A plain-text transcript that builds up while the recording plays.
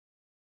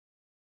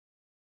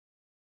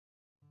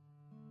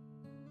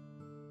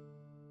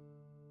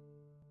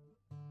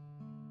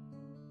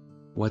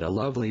What a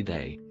lovely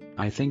day.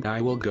 I think I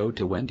will go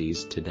to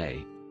Wendy's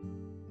today.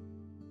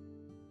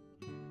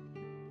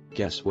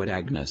 Guess what,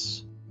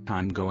 Agnes?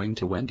 I'm going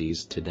to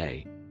Wendy's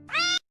today.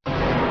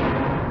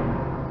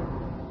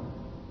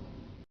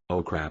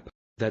 Oh crap,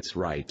 that's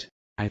right.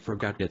 I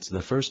forgot it's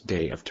the first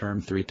day of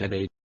term 3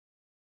 today.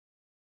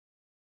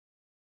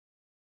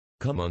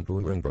 Come on,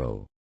 Boomerang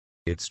bro.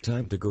 It's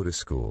time to go to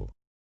school.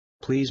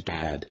 Please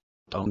Dad,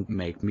 don't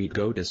make me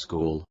go to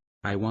school.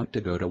 I want to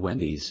go to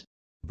Wendy's.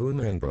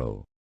 Boomerang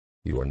bro.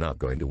 You are not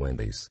going to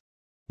Wendy's.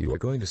 You are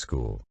going to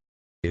school.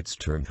 It's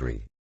term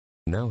 3.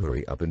 Now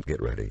hurry up and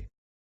get ready.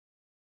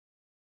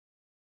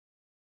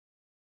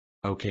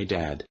 Okay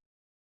Dad.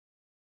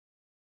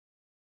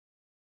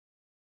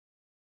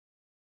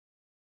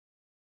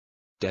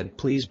 Dad,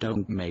 please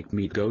don't make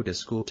me go to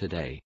school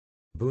today.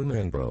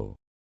 Boomerang bro.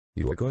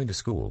 You are going to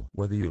school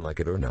whether you like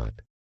it or not.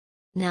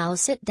 Now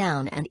sit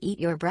down and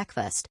eat your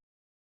breakfast.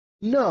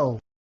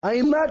 No, I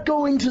am not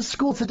going to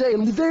school today.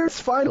 There's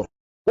final.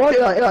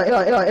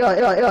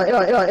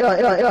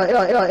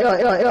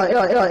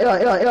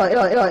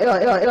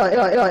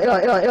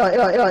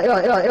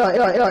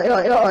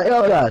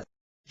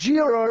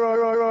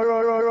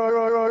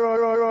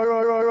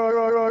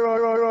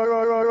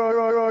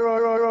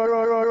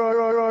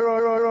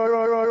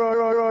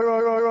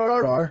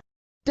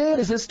 Dan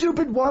is a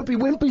stupid, wompy,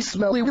 wimpy,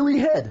 smelly, willy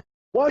head.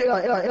 That's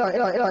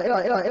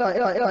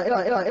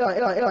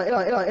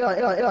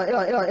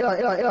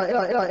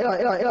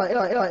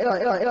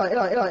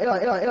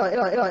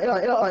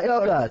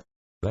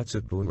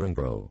it, Boomerang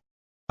bro.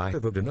 I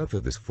have had enough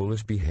of this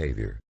foolish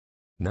behavior.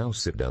 Now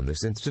sit down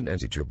this instant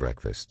and eat your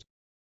breakfast.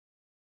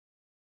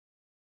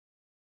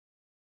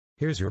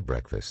 Here's your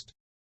breakfast.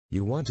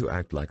 You want to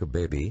act like a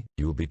baby,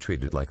 you will be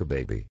treated like a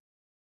baby.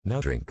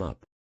 Now drink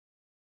up.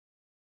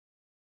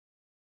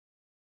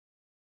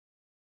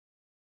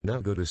 Now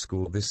go to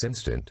school this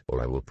instant,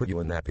 or I will put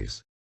you in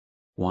nappies.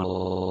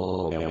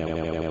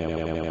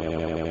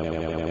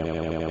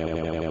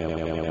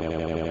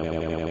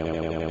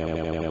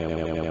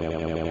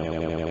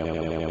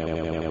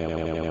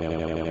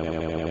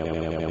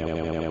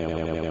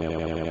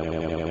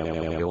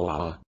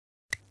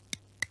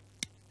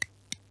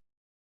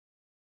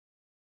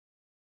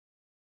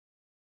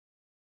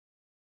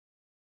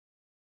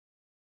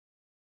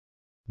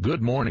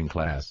 Good morning,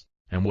 class,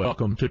 and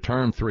welcome to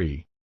Term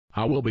 3.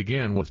 I will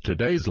begin with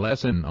today's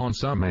lesson on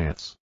some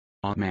maths.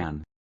 Oh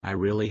man, I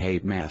really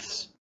hate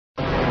maths.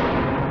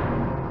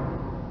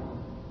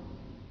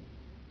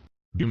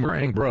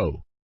 Boomerang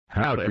bro,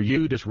 how dare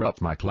you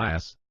disrupt my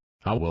class?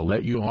 I will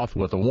let you off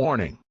with a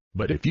warning,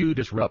 but if you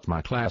disrupt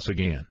my class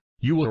again,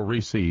 you will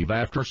receive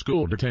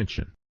after-school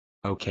detention.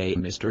 Okay,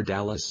 Mr.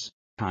 Dallas,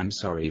 I'm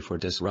sorry for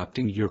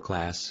disrupting your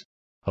class.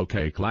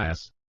 Okay,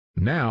 class.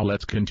 Now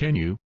let's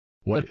continue.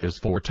 What is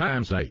 4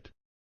 times 8?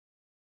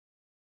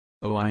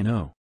 Oh, I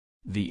know.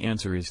 The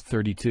answer is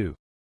 32.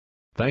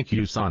 Thank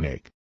you,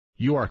 Sonic.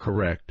 You are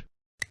correct.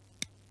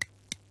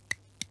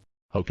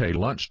 Okay,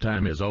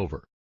 lunchtime is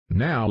over.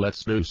 Now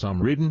let's do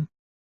some reading.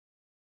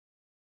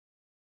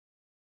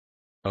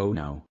 Oh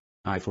no,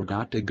 I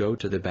forgot to go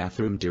to the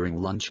bathroom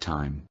during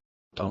lunchtime.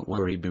 Don't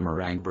worry,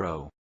 Boomerang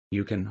bro.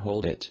 You can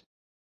hold it.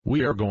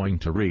 We are going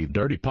to read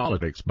Dirty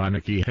Politics by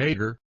Nikki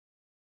Hager.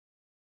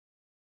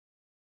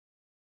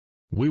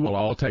 We will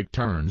all take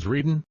turns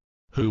reading.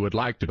 Who would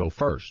like to go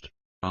first?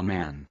 Oh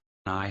man,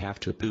 I have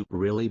to poop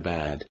really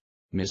bad.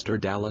 Mr.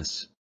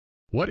 Dallas.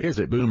 What is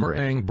it,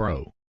 Boomerang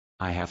bro?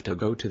 I have to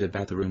go to the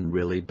bathroom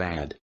really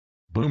bad.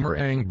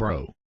 Boomerang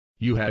bro,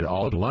 you had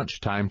all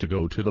lunchtime to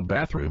go to the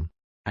bathroom.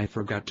 I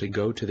forgot to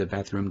go to the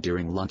bathroom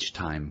during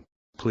lunchtime.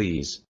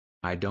 Please,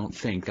 I don't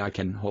think I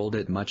can hold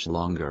it much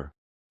longer.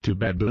 Too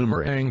bad,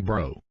 Boomerang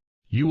bro.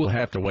 You will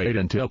have to wait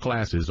until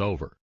class is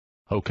over.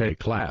 Okay,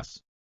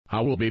 class. I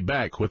will be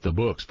back with the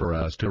books for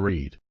us to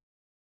read.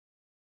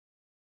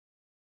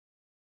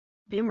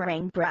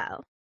 Boomerang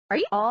bro, are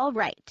you all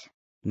right?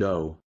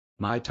 No,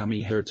 my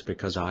tummy hurts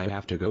because I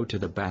have to go to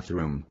the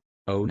bathroom.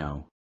 Oh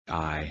no,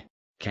 I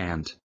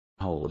can't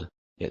hold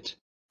it.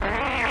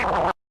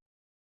 Yuck,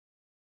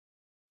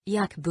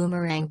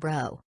 Boomerang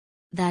bro.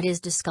 That is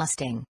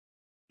disgusting.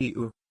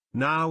 Ew.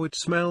 Now it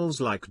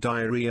smells like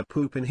diarrhea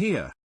poop in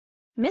here.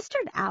 Mr.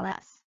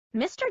 Dallas,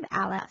 Mr.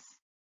 Dallas.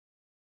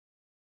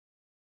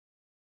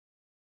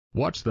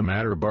 What's the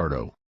matter,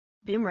 Berto?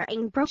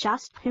 Boomerang bro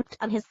just pooped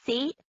on his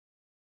seat.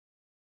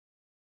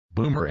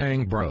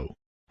 Boomerang bro,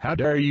 how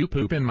dare you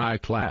poop in my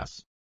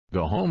class?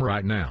 Go home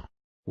right now.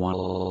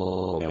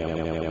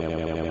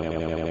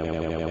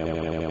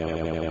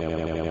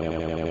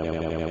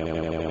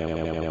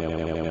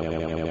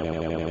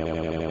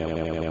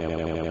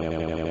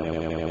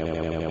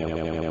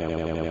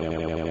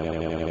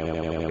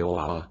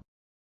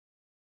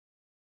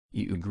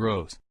 Ew,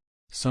 gross.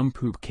 Some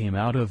poop came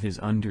out of his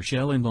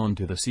undershell and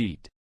onto the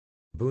seat.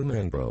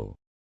 Boomerang bro.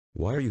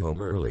 Why are you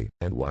home early,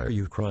 and why are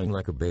you crying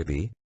like a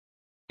baby?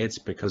 It's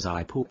because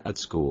I poop at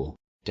school,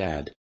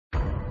 Dad.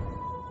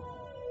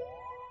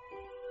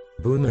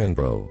 Boomerang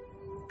bro.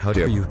 How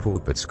dare you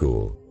poop at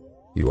school?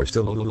 You are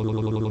still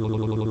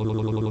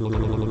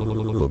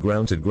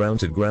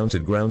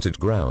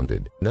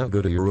grounded. Now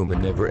go to your room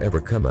and never ever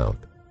come out.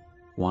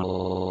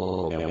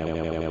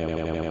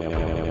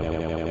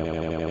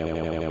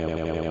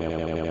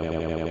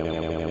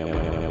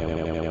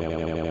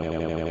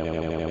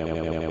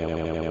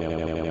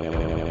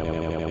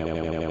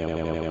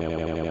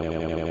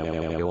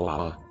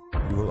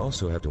 You will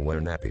also have to wear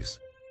nappies.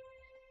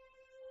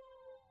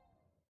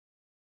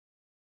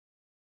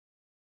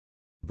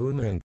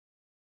 Boomerang.